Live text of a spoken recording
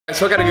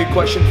So I got a good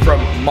question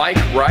from Mike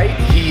Wright.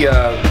 He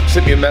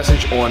sent me a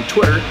message on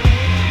Twitter.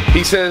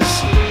 He says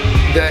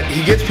that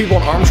he gets people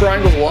in arm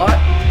triangles a lot,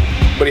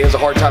 but he has a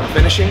hard time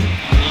finishing.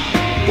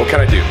 What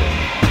can I do?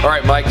 All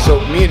right, Mike, so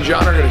me and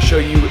John are gonna show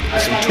you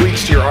some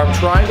tweaks to your arm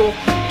triangle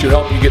to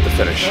help you get the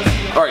finish.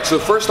 All right, so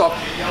first off,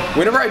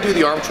 whenever I do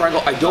the arm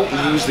triangle, I don't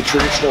use the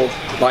traditional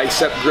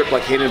bicep grip,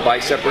 like hand and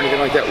bicep or anything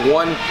like that.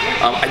 One,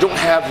 I don't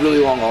have really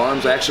long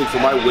arms. Actually, for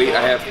my weight,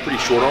 I have pretty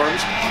short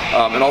arms.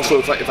 And also,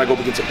 if I go up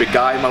against a big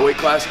guy in my weight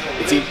class,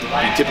 it's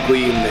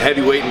typically in the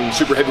heavyweight and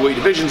super heavyweight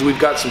divisions, we've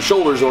got some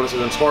shoulders on us,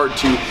 and it's hard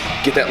to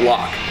get that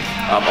lock.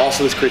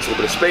 Also, this creates a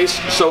little bit of space.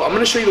 So I'm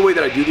gonna show you the way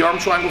that I do the arm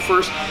triangle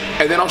first,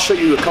 and then I'll show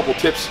you a couple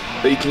tips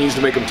that you can use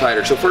to make them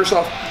tighter. So first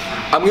off,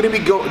 I'm gonna be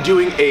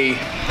doing a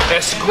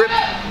S grip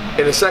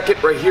in a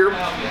second right here.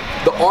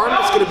 The arm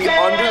that's gonna be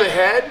under the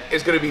head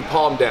is gonna be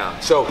palm down.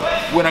 So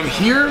when I'm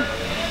here,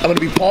 I'm gonna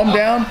be palm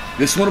down,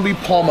 this one will be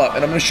palm up,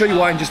 and I'm gonna show you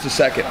why in just a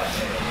second.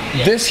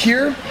 This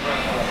here,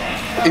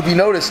 if you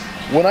notice,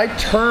 when I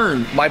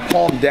turn my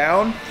palm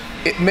down,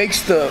 it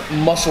makes the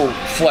muscle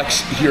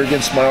flex here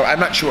against my arm. I'm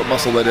not sure what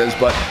muscle that is,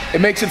 but it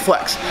makes it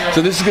flex.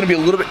 So this is gonna be a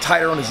little bit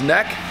tighter on his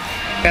neck.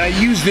 And I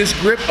use this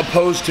grip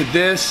opposed to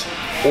this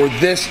or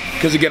this,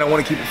 because again, I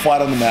wanna keep it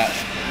flat on the mat.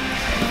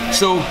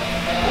 So,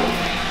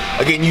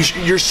 again,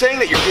 you're saying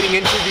that you're getting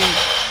into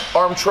the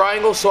arm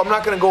triangle, so I'm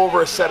not gonna go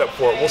over a setup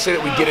for it. We'll say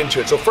that we get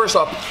into it. So first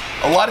off,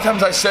 a lot of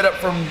times I set up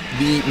from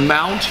the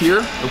mount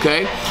here,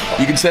 okay?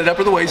 You can set it up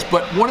or the waist,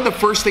 but one of the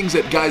first things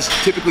that guys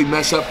typically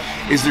mess up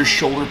is their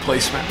shoulder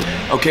placement.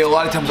 Okay, a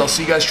lot of times I'll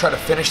see guys try to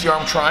finish the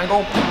arm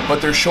triangle,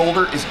 but their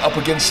shoulder is up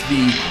against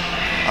the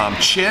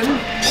chin.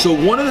 So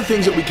one of the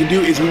things that we can do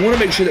is we wanna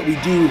make sure that we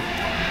do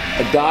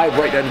a dive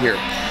right down here.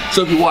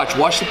 So if you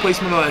watch the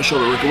placement on my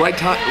shoulder.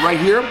 Right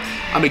here,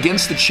 I'm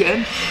against the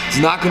chin. It's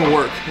not gonna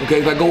work, okay?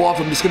 If I go off,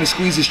 I'm just gonna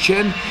squeeze his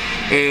chin,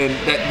 and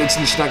that's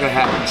just not gonna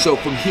happen. So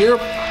from here,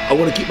 I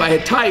wanna keep my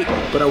head tight,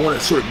 but I wanna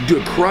sort of do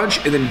a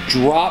crunch and then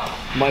drop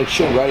my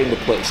chin right into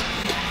place.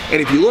 And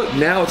if you look,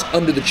 now it's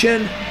under the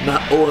chin,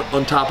 not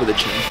on top of the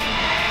chin.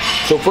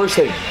 So first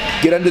thing,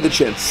 get under the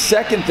chin.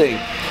 Second thing,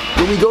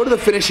 when we go to the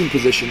finishing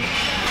position,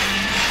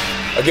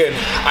 again,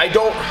 I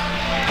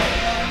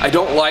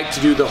don't like to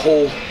do the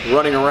whole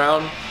running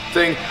around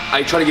thing.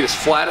 I try to get as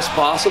flat as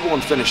possible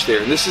and finish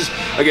there. And this is,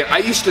 again, I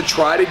used to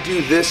try to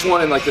do this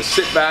one and like the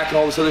sit back and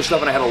all this other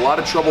stuff, and I had a lot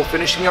of trouble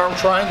finishing the arm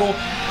triangle.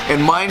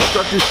 And my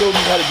instructor showed me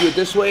how to do it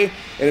this way,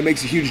 and it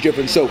makes a huge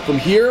difference. So from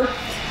here,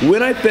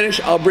 when I finish,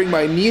 I'll bring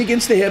my knee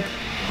against the hip,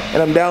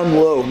 and I'm down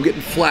low. I'm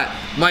getting flat.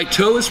 My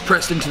toe is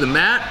pressed into the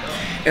mat,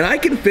 and I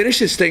can finish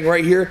this thing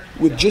right here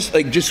with just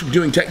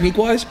doing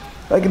technique-wise.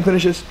 I can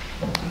finish this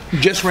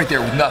just right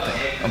there with nothing,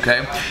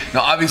 okay?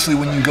 Now obviously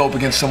when you go up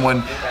against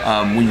someone,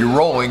 when you're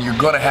rolling, you're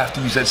gonna have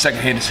to use that second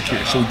hand to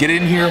secure. So we get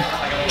in here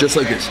just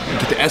like this.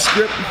 Get the S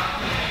grip,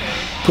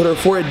 put our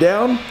forehead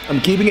down, I'm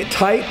keeping it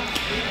tight,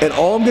 and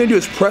all I'm gonna do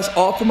is press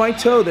off of my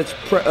toe that's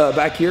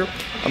back here.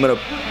 I'm gonna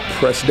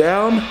press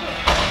down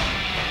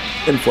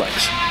and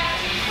flex.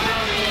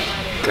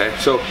 Okay,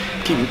 so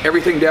keeping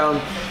everything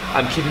down,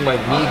 I'm keeping my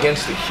knee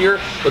against it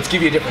here. Let's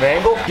give you a different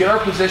angle. Get our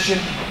position.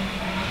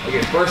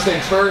 Again, first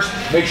things first,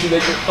 make sure that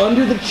you're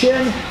under the chin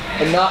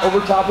and not over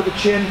top of the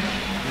chin.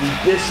 We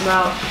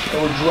dismount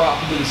and we're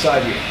dropping to the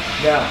side here.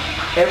 Now,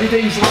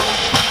 everything's low,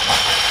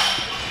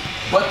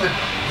 but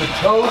the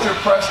toes are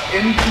pressed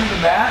into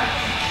the mat.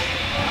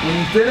 When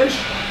you finish,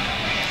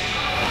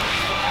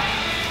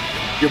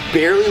 you're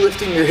barely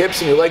lifting your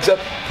hips and your legs up,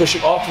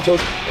 pushing off your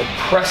toes and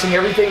pressing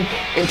everything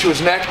into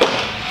his neck,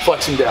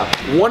 flexing down.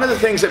 One of the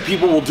things that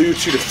people will do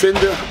to defend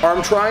the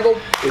arm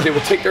triangle is they will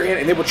take their hand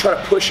and they will try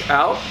to push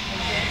out.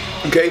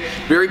 Okay,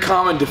 very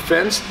common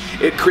defense.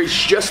 It creates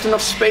just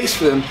enough space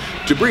for them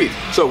to breathe.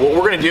 So what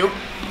we're gonna do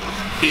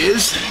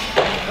is,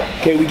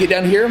 okay, we get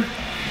down here,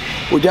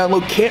 we're down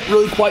low, can't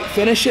really quite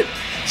finish it.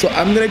 So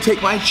I'm gonna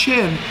take my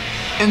chin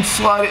and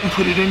slide it and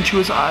put it into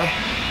his eye.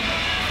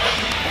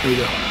 There we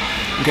go.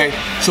 Okay,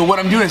 so what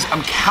I'm doing is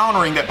I'm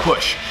countering that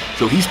push.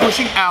 So he's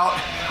pushing out,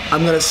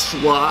 I'm gonna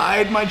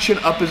slide my chin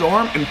up his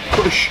arm and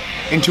push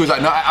into his eye.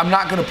 Now, I'm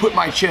not gonna put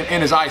my chin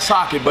in his eye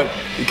socket, but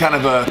kind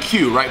of a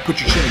cue, right? Put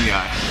your chin in the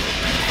eye.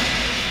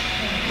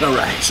 All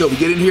right, so we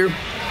get in here,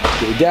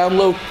 go down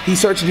low. He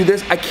starts to do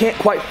this. I can't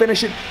quite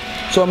finish it,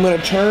 so I'm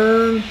gonna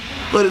turn,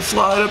 let it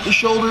slide up the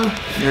shoulder.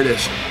 There it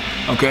is,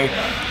 okay?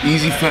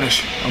 Easy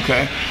finish,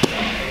 okay?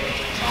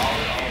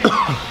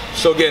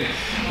 So again,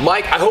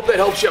 Mike, I hope that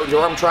helps you out with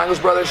your arm triangles,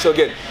 brother. So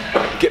again,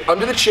 get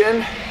under the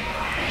chin,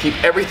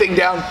 keep everything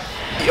down.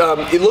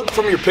 It looked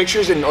from your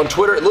pictures and on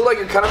Twitter, it looked like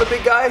you're kind of a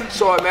big guy,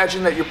 so I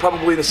imagine that you're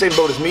probably in the same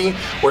boat as me,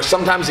 where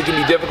sometimes it can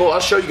be difficult. I'll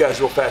show you guys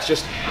real fast,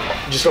 just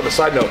on a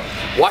side note.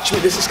 Watch me,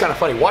 this is kind of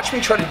funny. Watch me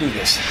try to do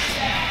this.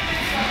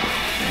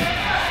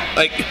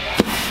 Like,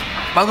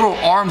 my little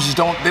arms just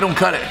don't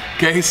cut it,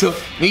 okay? So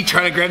me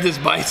trying to grab this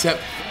bicep,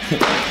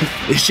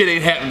 this shit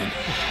ain't happening,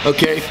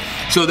 okay?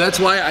 So that's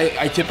why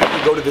I typically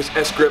go to this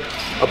S grip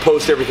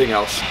opposed to everything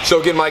else.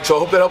 So again, Mike, so I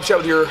hope that helps you out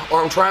with your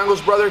arm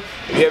triangles, brother.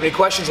 If you have any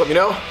questions, let me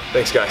know.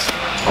 Thanks, guys.